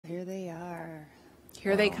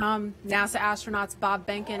Here they come, NASA astronauts Bob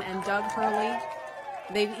Behnken and Doug Hurley.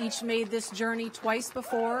 They've each made this journey twice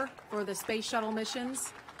before for the space shuttle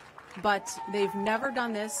missions, but they've never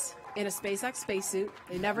done this in a SpaceX spacesuit.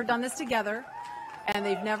 They've never done this together, and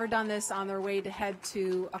they've never done this on their way to head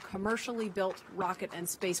to a commercially built rocket and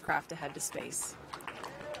spacecraft to head to space.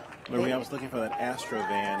 Marie, I was looking for that Astro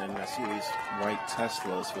van, and I see these white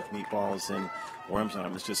Teslas with meatballs and worms on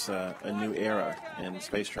them. It's just a new era in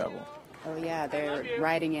space travel. Oh yeah, they're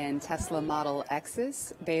riding in Tesla Model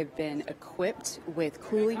X's. They've been equipped with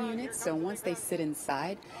cooling units, so once they sit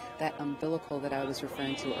inside, that umbilical that I was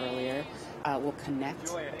referring to earlier will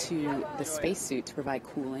connect to the spacesuit to provide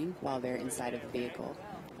cooling while they're inside of the vehicle.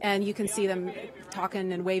 And you can see them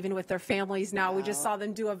talking and waving with their families now. We just saw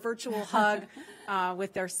them do a virtual hug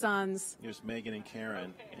with their sons. Here's Megan and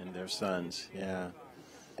Karen and their sons, yeah.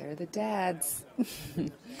 They're the dads.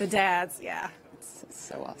 The dads, yeah. It's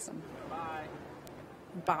so awesome.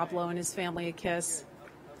 Bob blowing his family a kiss.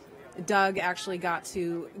 Doug actually got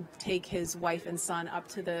to take his wife and son up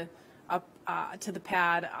to the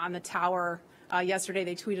pad on the tower. Yesterday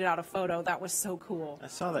they tweeted out a photo. That was so cool. I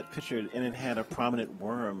saw that picture, and it had a prominent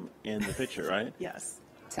worm in the picture, right? Yes.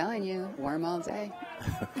 Telling you, worm all day.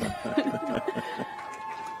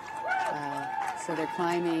 So they're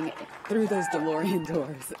climbing through those DeLorean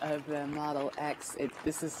doors of the Model X.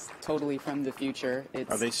 This is totally from the future.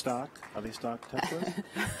 Are they stock? Are they stock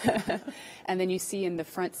Teslas? And then you see in the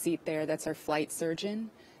front seat there, that's our flight surgeon.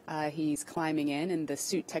 He's climbing in, and the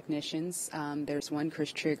suit technicians, there's one,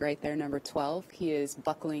 Chris Trigg right there, number 12. He is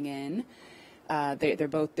buckling in. They're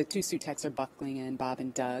both, the two suit techs are buckling in, Bob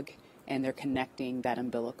and Doug, and they're connecting that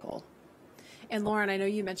umbilical. And Lauren, I know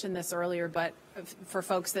you mentioned this earlier, but for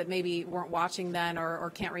folks that maybe weren't watching then or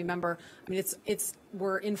can't remember, I mean,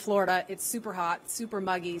 we're in Florida. It's super hot, super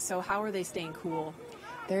muggy. So how are they staying cool?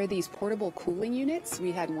 There are these portable cooling units.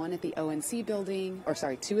 We had one at the ONC building, or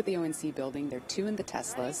sorry, two at the ONC building. There are two in the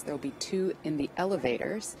Teslas. There'll be two in the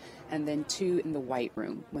elevators, and then two in the white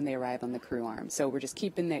room when they arrive on the crew arm. So we're just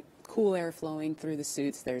keeping that cool air flowing through the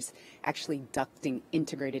suits. There's actually ducting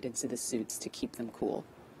integrated into the suits to keep them cool.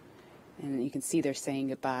 And you can see they're saying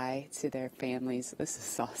goodbye to their families. This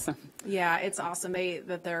is awesome. Yeah, it's awesome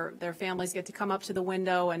that their families get to come up to the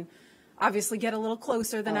window and obviously get a little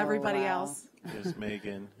closer than everybody else. There's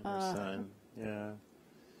Megan and her son. Yeah.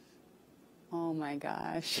 Oh my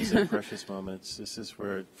gosh. These are precious moments. This is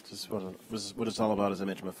what it's all about, as I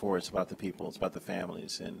mentioned before. It's about the people. It's about the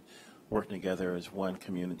families and working together as one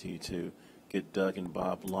community to get Doug and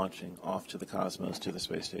Bob launching off to the cosmos, to the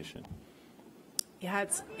space station. Yeah,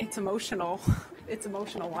 it's emotional. It's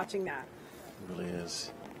emotional watching that. It really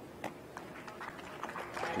is.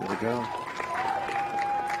 Here we go.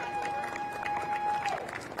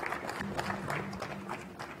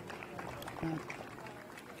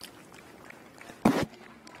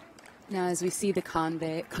 Now, as we see the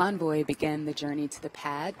convoy begin the journey to the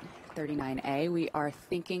pad, 39A, we are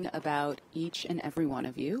thinking about each and every one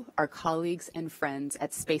of you, our colleagues and friends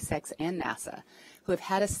at SpaceX and NASA, who have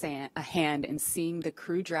had a hand in seeing the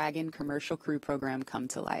Crew Dragon commercial crew program come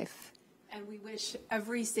to life. And we wish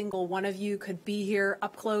every single one of you could be here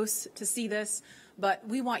up close to see this, but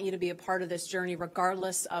we want you to be a part of this journey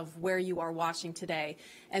regardless of where you are watching today.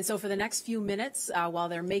 And so for the next few minutes, while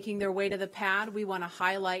they're making their way to the pad, we want to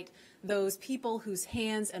highlight those people whose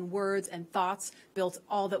hands and words and thoughts built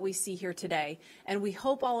all that we see here today. And we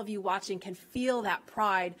hope all of you watching can feel that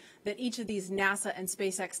pride that each of these NASA and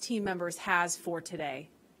SpaceX team members has for today.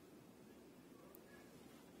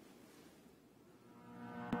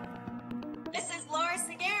 This is Laura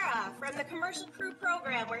Segura from the Commercial Crew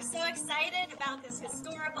Program. We're so excited about this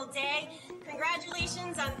historical day.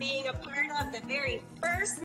 Congratulations on being a part of the very first